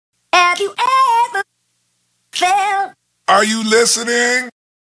Have you ever felt? Are you listening?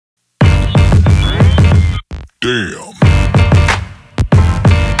 Damn.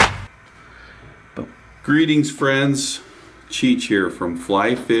 Greetings, friends. Cheech here from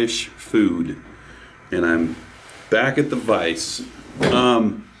Fly Fish Food, and I'm back at the vise.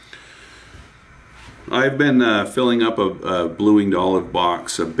 I've been filling up a blue-winged olive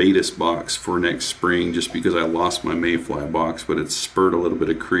box, a Batis box for next spring, just because I lost my Mayfly box, but it's spurred a little bit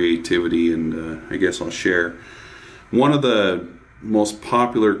of creativity, and I guess I'll share. One of the most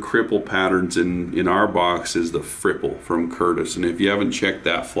popular cripple patterns in our box is the Fripple from Curtis, and if you haven't checked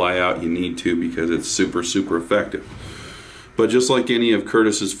that fly out, you need to, because it's super effective. But just like any of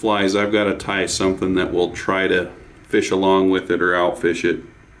Curtis's flies, I've got to tie something that will try to fish along with it or outfish it.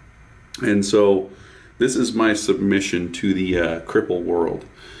 And so this is my submission to the Cripple world.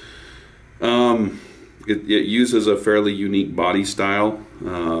 It uses a fairly unique body style.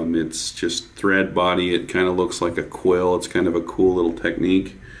 It's just thread body. It kind of looks like a quill. It's kind of a cool little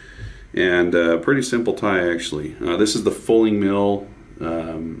technique, and pretty simple tie actually. This is the Fulling Mill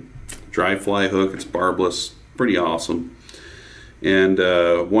dry fly hook. It's barbless, pretty awesome. And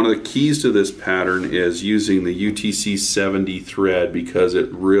one of the keys to this pattern is using the UTC 70 thread, because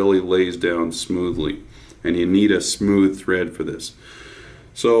it really lays down smoothly, and you need a smooth thread for this.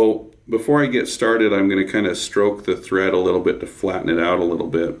 So before I get started, I'm going to kind of stroke the thread a little bit to flatten it out a little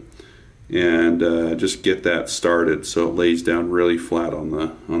bit, and just get that started so it lays down really flat on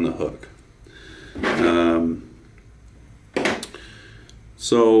the hook.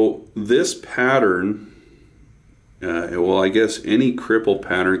 So this pattern, well, I guess any cripple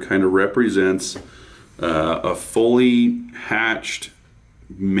pattern kind of represents a fully hatched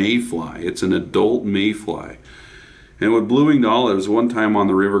mayfly. It's an adult mayfly. And with blue-winged olives, one time on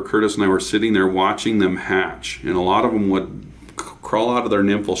the river, Curtis and I were sitting there watching them hatch, and a lot of them would crawl out of their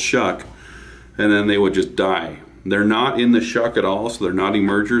nymphal shuck, and then they would just die. They're not in the shuck at all, so they're not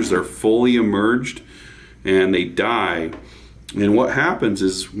emergers. They're fully emerged, and they die. And what happens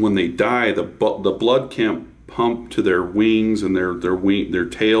is when they die, the blood can't pump to their wings, and their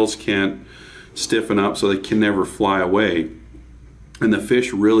tails can't stiffen up, so they can never fly away. And the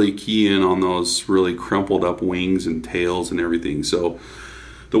fish really key in on those really crumpled up wings and tails and everything. So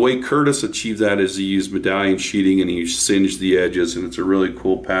the way Curtis achieves that is he used medallion sheeting, and he singed the edges, and it's a really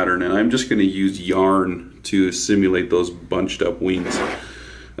cool pattern. And I'm just going to use yarn to simulate those bunched up wings.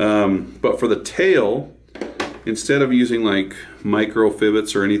 But for the tail, instead of using like micro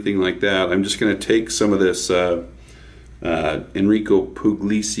fivets or anything like that, I'm just going to take some of this Enrico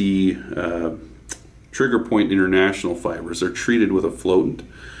Puglisi Trigger Point International fibers. They're treated with a floatant,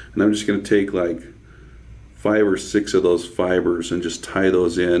 and I'm just going to take like 5 or 6 of those fibers and just tie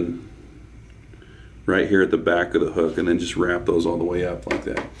those in right here at the back of the hook, and then just wrap those all the way up like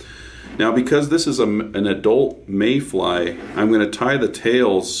that. Now, because this is an adult mayfly, I'm going to tie the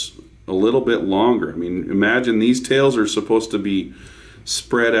tails a little bit longer. I mean, imagine these tails are supposed to be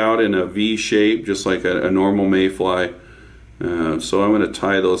spread out in a V shape, just like a normal mayfly. So I'm going to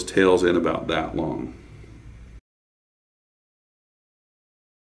tie those tails in about that long.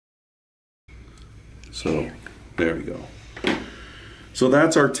 So there we go. So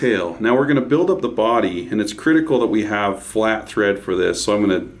that's our tail. Now we're going to build up the body, and it's critical that we have flat thread for this. So I'm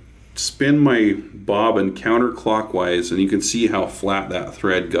going to spin my bobbin counterclockwise, and you can see how flat that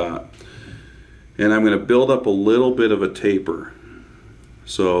thread got. And I'm going to build up a little bit of a taper.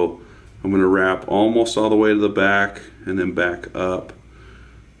 So I'm going to wrap almost all the way to the back, and then back up.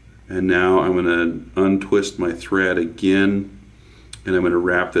 And now I'm going to untwist my thread again, and I'm going to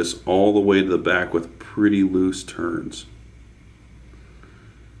wrap this all the way to the back with pretty loose turns.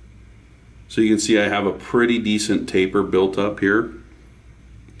 So you can see I have a pretty decent taper built up here.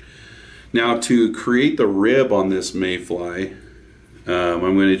 Now, to create the rib on this mayfly, I'm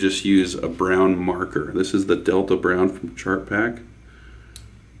going to just use a brown marker. This is the Delta Brown from Chartpak.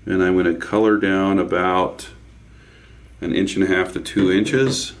 And I'm going to color down about 1.5 to 2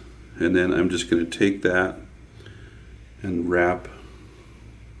 inches, and then I'm just going to take that and wrap.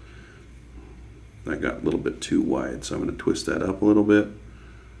 That got a little bit too wide, so I'm going to twist that up a little bit,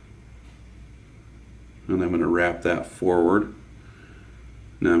 and I'm going to wrap that forward.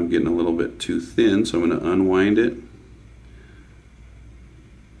 Now I'm getting a little bit too thin, so I'm going to unwind it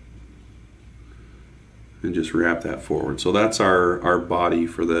and just wrap that forward. So that's our body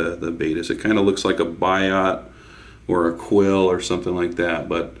for the Batis. It kind of looks like a biot or a quill or something like that,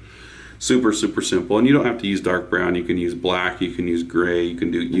 but super simple. And you don't have to use dark brown. You can use black, you can use gray, you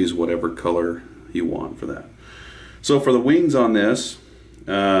can use whatever color you want for that. So for the wings on this,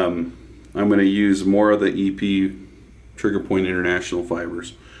 I'm going to use more of the EP Trigger Point International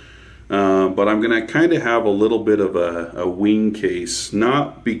fibers. But I'm going to kind of have a little bit of a wing case,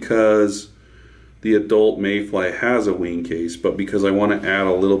 not because the adult mayfly has a wing case, but because I want to add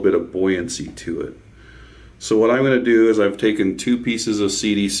a little bit of buoyancy to it. So what I'm going to do is I've taken 2 pieces of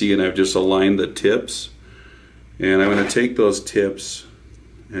CDC and I've just aligned the tips, and I'm going to take those tips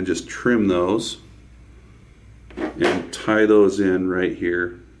and just trim those and tie those in right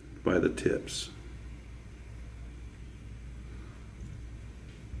here by the tips.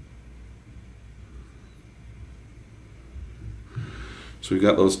 So we've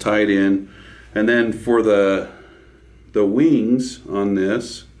got those tied in, and then for the wings on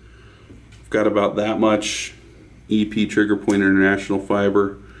this, I've got about that much EP Trigger Point International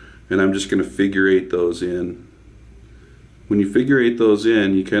fiber, and I'm just going to figure 8 those in. When you figure 8 those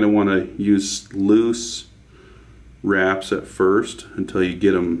in, you kind of want to use loose wraps at first until you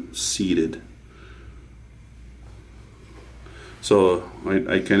get them seated. So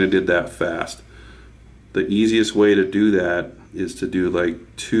I kind of did that fast. The easiest way to do that is to do like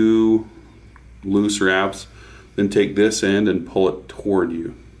 2 loose wraps, then take this end and pull it toward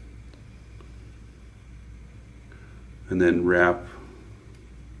you, and then wrap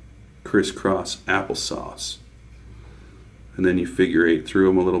crisscross applesauce, and then you figure 8 through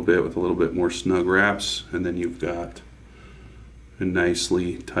them a little bit with a little bit more snug wraps, and then you've got a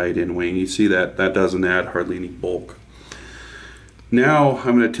nicely tied in wing. You see that doesn't add hardly any bulk. Now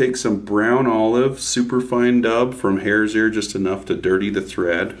I'm going to take some brown olive superfine dub from Hare's Ear, just enough to dirty the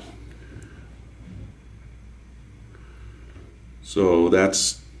thread. So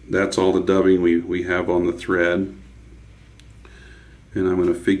that's all the dubbing we have on the thread. And I'm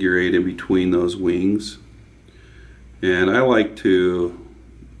going to figure 8 in between those wings. And I like to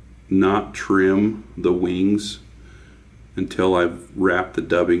not trim the wings until I've wrapped the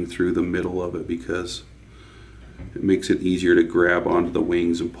dubbing through the middle of it, because it makes it easier to grab onto the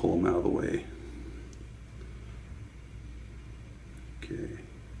wings and pull them out of the way. Okay.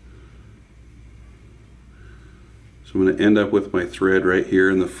 So I'm going to end up with my thread right here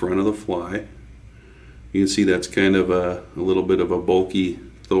in the front of the fly. You can see that's kind of a little bit of a bulky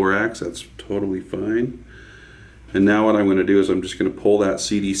thorax. That's totally fine. And now what I'm going to do is I'm just going to pull that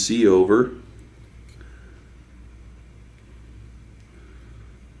CDC over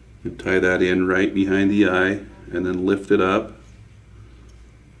and tie that in right behind the eye, and then lift it up,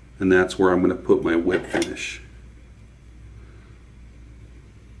 and that's where I'm going to put my whip finish.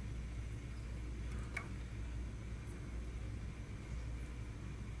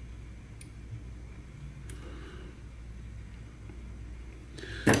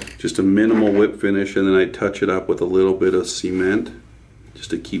 Just a minimal whip finish, and then I touch it up with a little bit of cement just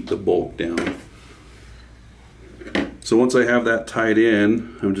to keep the bulk down. So once I have that tied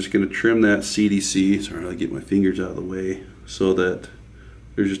in, I'm just going to trim that CDC, sorry, I'll get my fingers out of the way, so that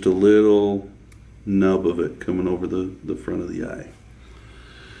there's just a little nub of it coming over the front of the eye.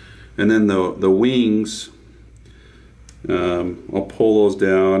 And then the wings, I'll pull those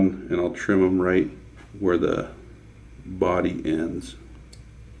down and I'll trim them right where the body ends.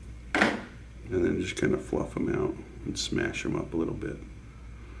 And then just kind of fluff them out and smash them up a little bit.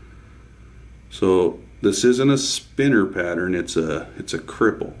 So this isn't a spinner pattern, it's a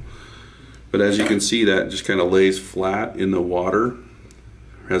cripple. But as you can see, that just kind of lays flat in the water,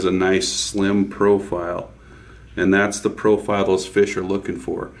 has a nice slim profile, and that's the profile those fish are looking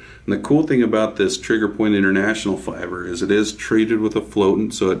for. And the cool thing about this Trigger Point International fiber is it is treated with a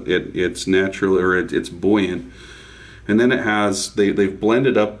floatant, so it's natural, or it's buoyant. And then it has, they've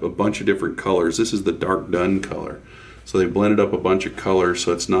blended up a bunch of different colors. This is the dark dun color. So they blended up a bunch of colors,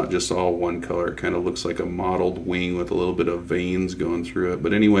 so it's not just all one color. It kind of looks like a mottled wing with a little bit of veins going through it.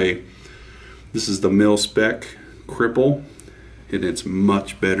 But anyway, this is the Mill Spec Cripple, and it's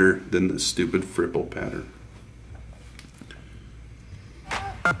much better than the stupid Fripple pattern.